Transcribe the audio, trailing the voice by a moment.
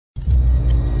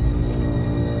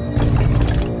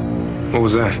What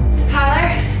was that?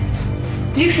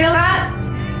 Tyler, do you feel that?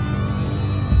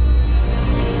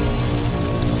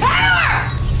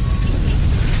 Tyler!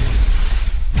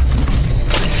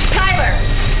 Tyler!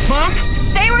 Mom?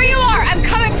 Stay where you are. I'm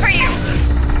coming for you.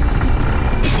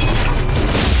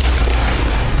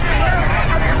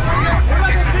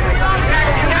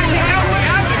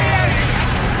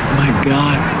 Oh my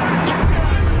God.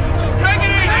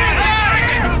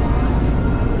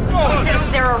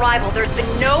 Since their arrival, there's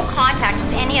been no contact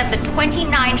with any of the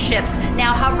 29 ships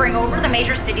now hovering over the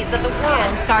major cities of the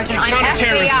world. Sergeant, I'm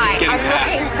FBI. I'm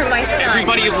looking for my son.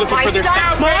 Everybody is looking for their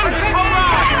son. Mom?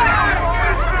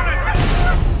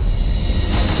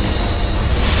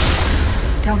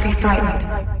 Don't be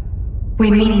frightened.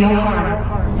 We mean no harm.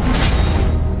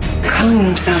 Calling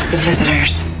themselves the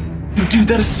visitors. Dude,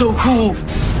 that is so cool.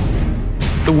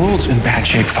 The world's in bad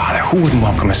shape, Father. Who wouldn't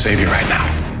welcome a savior right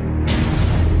now?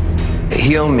 They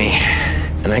healed me,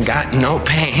 and I got no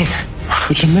pain.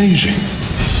 It's amazing.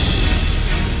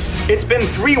 It's been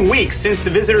 3 weeks since the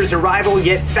visitors' arrival,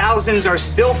 yet thousands are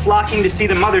still flocking to see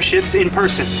the motherships in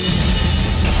person.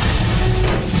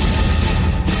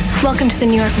 Welcome to the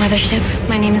New York mothership.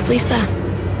 My name is Lisa.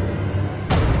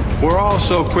 We're all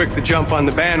so quick to jump on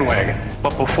the bandwagon,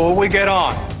 but before we get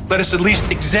on, let us at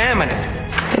least examine it.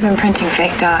 They've been printing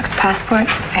fake docs,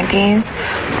 passports, IDs.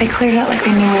 They cleared out like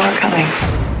they knew we were coming.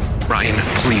 Ryan,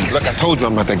 please. Look, I told you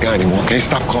I'm not that guy anymore, okay?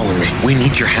 Stop calling me. We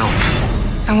need your help.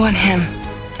 I want him.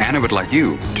 Anna would like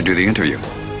you to do the interview.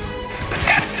 But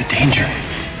that's the danger.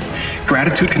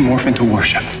 Gratitude can morph into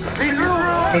worship.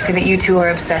 They say that you two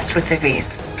are obsessed with the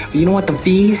V's. You know what the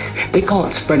V's? They call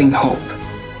it spreading hope.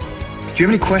 Do you have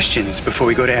any questions before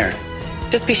we go to air?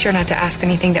 Just be sure not to ask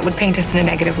anything that would paint us in a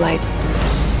negative light.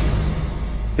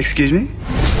 Excuse me?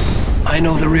 I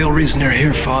know the real reason you're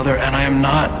here, Father, and I am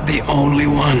not the only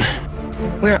one.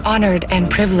 We're honored and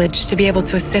privileged to be able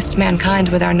to assist mankind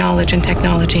with our knowledge and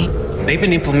technology. They've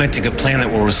been implementing a plan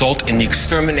that will result in the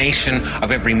extermination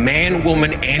of every man,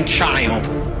 woman, and child.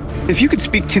 If you could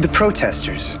speak to the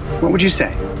protesters, what would you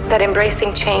say? That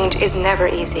embracing change is never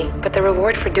easy, but the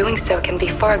reward for doing so can be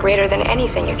far greater than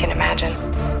anything you can imagine.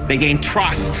 They gain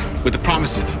trust with the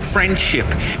promise of friendship,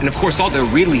 and of course all they're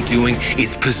really doing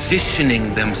is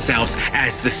positioning themselves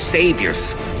as the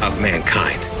saviors of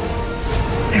mankind.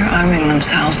 They're arming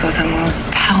themselves with the most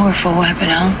powerful weapon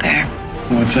out there.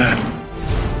 What's that?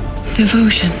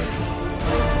 Devotion.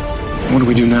 What do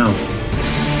we do now?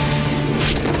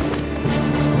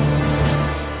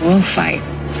 We'll fight.